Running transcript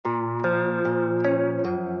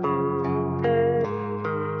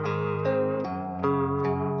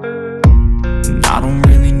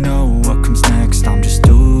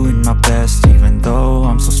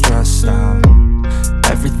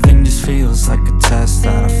like a test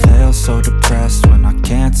that I fail, so depressed when I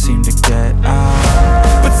can't seem to get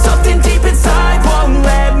out. But something deep inside won't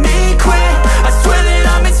let me quit. I swear that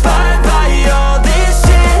I'm inspired by all this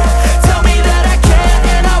shit. Tell me that I can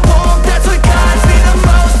and I won't. That's what guides me the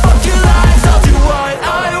most. Fuck your lies, I'll do what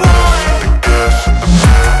I want. Gas in the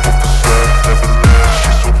back of the set, never leave,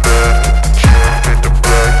 she's so bad. Can't hit the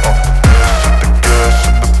brake, hit the gas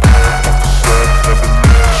in the back of the set, never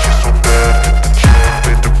leave, she's so bad. Can't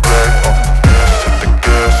hit the brake, hit the gas in the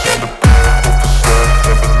back of the set, never leave,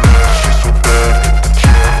 she's so bad.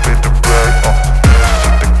 Can't hit the brake, hit the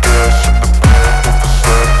gas in the back of the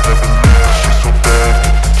set, never leave, she's so bad.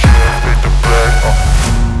 Can't hit the brake,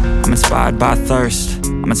 I'm inspired by thirst,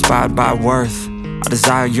 I'm inspired by worth. I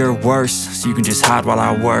desire your worst, so you can just hide while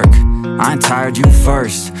I work. I ain't tired, you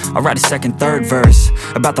first. I'll write a second, third verse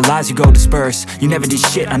about the lies you go disperse. You never did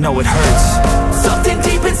shit, I know it hurts. Something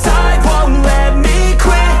deep inside won't let me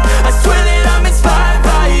quit. I swear that I'm inspired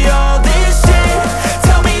by all this shit.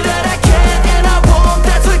 Tell me that I can and I won't.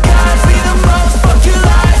 That's what guides me the most. Fuck your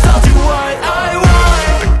lies, I'll do what I want.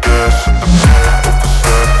 gas in the back of the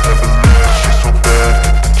set, never leave, she's so bad.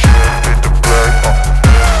 Can't hit the brake,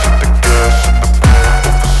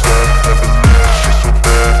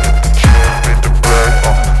 hit the gas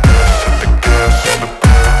in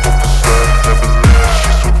the back of the set, never leave, she's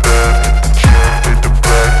so bad. Can't hit the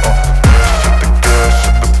brake, hit the gas in the back of the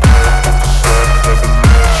set,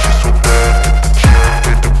 never leave, she's so bad. Can't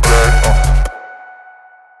hit the brake,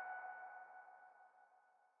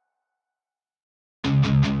 hit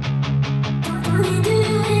the gas in the back of the set, never leave, she's so bad. Can't hit the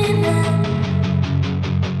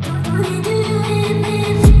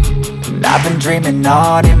brake, And I've been dreaming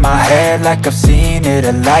on in my head like I've seen it.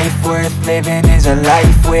 A life worth living is a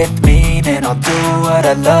life with meaning. I'll do what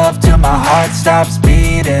I love till my heart stops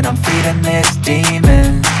beating. I'm feeding this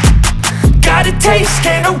demon. Got a taste,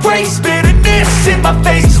 can't erase bitterness in my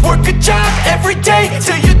face. Work a job every day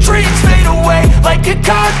till your dreams fade away. Like a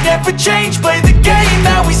card, never change, play the game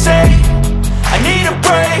that we say. I need a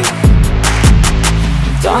break.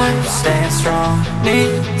 I'm staying strong,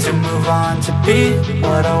 need to move on to be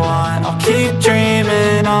what I want. I'll keep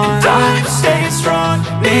dreaming on. I'm staying strong,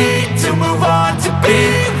 need to move on to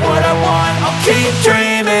be what I want. I'll keep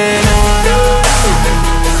dreaming on.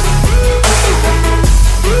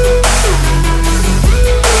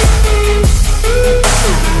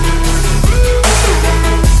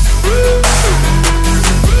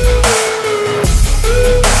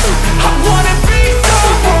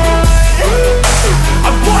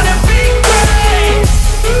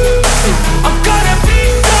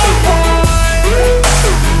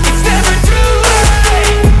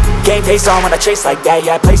 Game face on when I chase like that.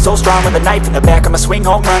 Yeah, I play so strong with a knife in the back. I'ma swing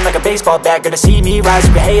home run like a baseball bat. Gonna see me rise,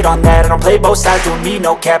 you can hate on that. I don't play both sides, doing me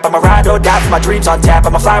no cap. I'ma ride or die for my dreams on tap.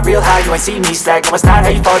 I'ma fly real high, you ain't see me slack. No, it's not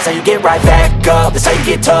how you fall, it's how you get right back up. That's how you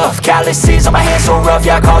get tough. Calluses on my hands so rough,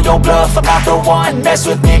 yeah, I call your bluff. I'm not the one, mess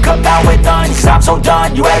with me and come out with none. Cause I'm so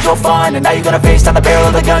done, you had your fun. And now you're gonna face down the barrel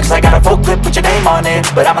of the gun. Cause I got a full clip, put your name on it.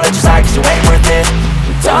 But I'ma let you slide cause you ain't worth it.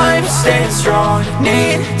 I'm staying strong,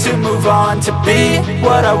 need to move on to be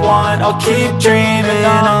what I want. I'll keep dreaming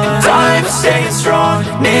on. I'm staying strong,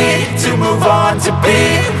 need to move on to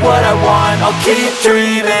be what I want. I'll keep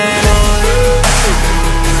dreaming on.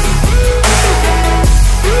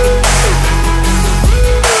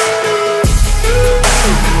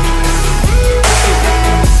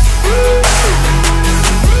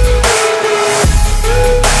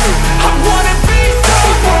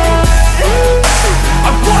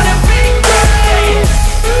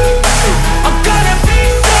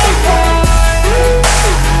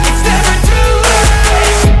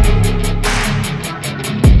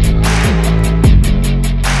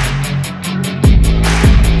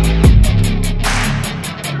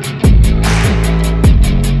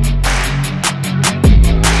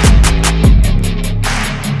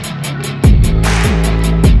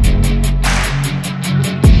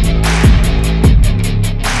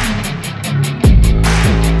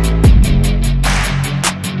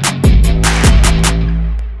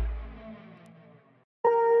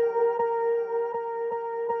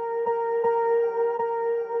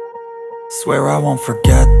 Swear I won't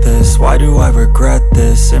forget this, why do I regret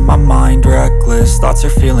this? In my mind reckless, thoughts are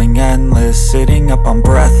feeling endless. Sitting up, I'm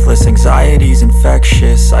breathless, anxiety's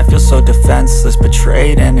infectious. I feel so defenseless,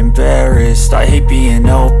 betrayed and embarrassed. I hate being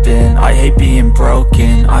open, I hate being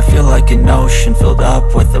broken. I feel like an ocean filled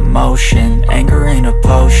up with emotion. Anger ain't a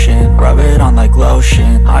potion, rub it on like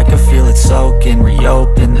lotion. I can feel it soaking,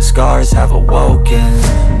 reopen, the scars have awoken.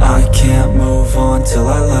 I can't move on till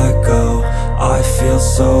I let go. I feel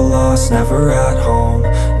so lost, never at home.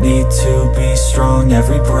 Need to be strong,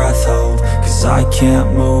 every breath hold. Cause I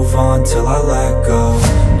can't move on till I let go.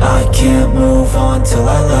 I can't move on till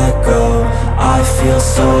I let go. I feel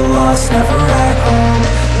so lost, never at home.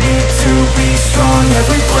 Need to be strong,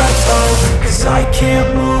 every breath hold. Cause I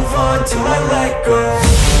can't move on till I let go.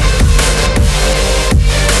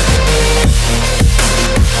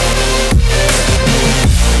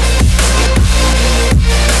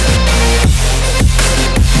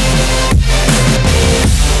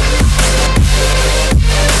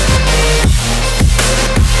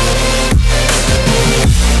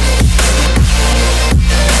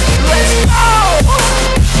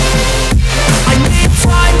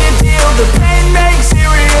 The pain makes it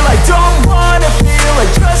real, I don't wanna feel, I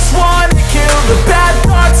just wanna kill the bad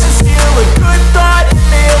thoughts and steal a good thought and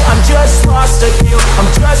meal. I'm just lost, I feel, I'm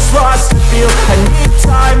just lost, I feel. I need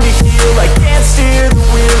time to heal, I can't steer the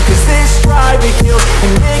wheel, cause this drive it kills,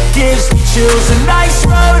 and it gives me chills. A nice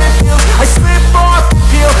road it feels, I slip off the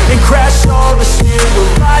peel, and crash all the steel.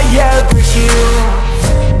 Will I ever heal?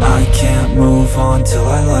 I can't move on till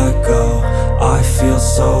I let go. I feel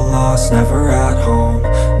so lost, never at home.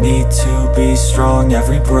 Need to be strong,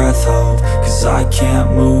 every breath hold. Cause I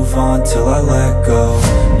can't move on till I let go.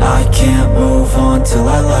 I can't move on till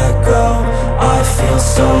I let go. I feel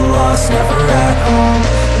so lost, never at home.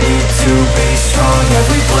 Need to be strong,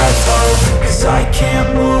 every breath hold. Cause I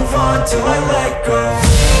can't move on till I let go.